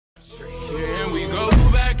Here we go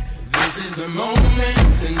back. This is the moment.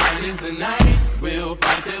 Tonight is the night. We'll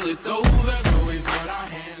fight till it's over. So we put our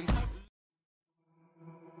hands up.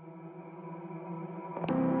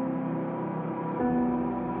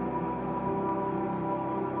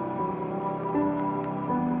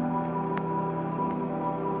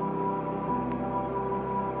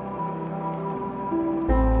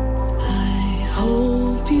 I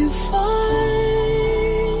hope you find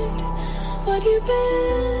what you've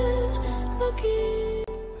been looking.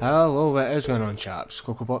 Hello, what is going on, chaps?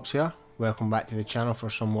 Coco Pops here. Welcome back to the channel for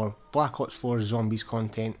some more Black Ops 4 Zombies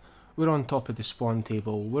content. We're on top of the spawn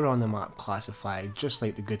table, we're on the map classified, just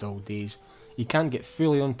like the good old days. You can't get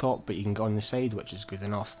fully on top, but you can get on the side, which is good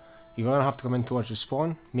enough. You're going to have to come in towards the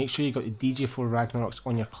spawn. Make sure you got the DJ4 Ragnaroks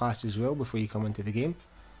on your class as well before you come into the game.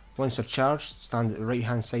 Once they're charged, stand at the right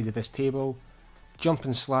hand side of this table, jump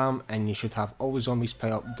and slam, and you should have all the zombies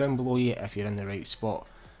pile up down below you if you're in the right spot.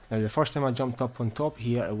 Now, the first time I jumped up on top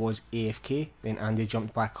here, it was AFK, then Andy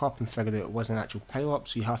jumped back up and figured out it was an actual pile up,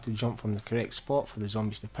 so you have to jump from the correct spot for the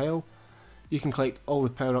zombies to pile. You can collect all the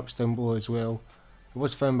power ups down below as well. It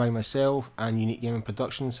was found by myself and Unique Gaming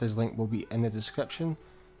Productions, his link will be in the description.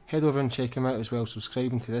 Head over and check him out as well,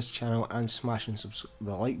 subscribing to this channel and smashing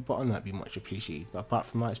the like button, that'd be much appreciated. But apart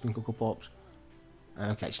from that, it's been Coco Pops, and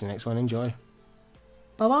I'll catch you in the next one. Enjoy.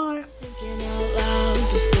 Bye bye. Thinking out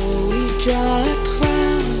loud before we drive.